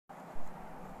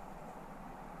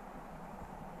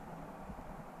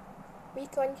We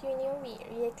continue with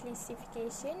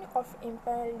reclassification of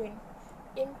impaired loan.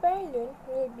 Impaired loan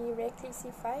will be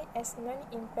reclassified as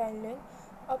non-impaired loan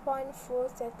upon full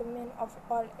settlement of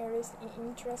all errors in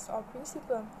interest or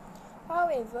principal.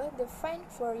 However, the fine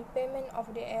for repayment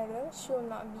of the error should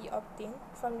not be obtained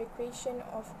from the creation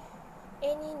of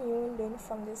any new loan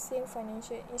from the same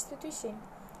financial institution.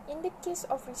 In the case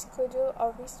of reschedule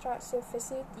or restructure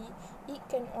facility, it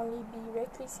can only be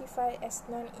reclassified as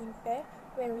non-impaired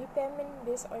when repayment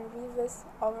based on reverse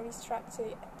or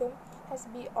restructure term has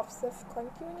been observed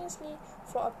continuously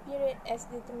for a period as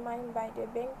determined by the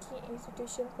banking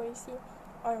institution policy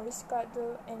on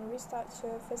reschedule and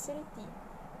restructure facility.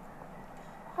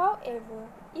 However,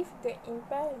 if the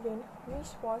impaired loan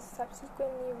which was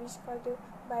subsequently rescheduled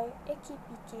by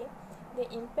AKPK, the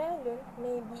impaired loan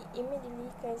may be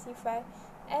immediately classified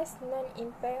as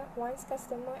non-impaired once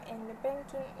customer and the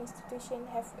banking institution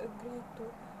have agreed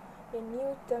to the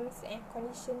new terms and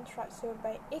conditions structured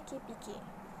by AKPK.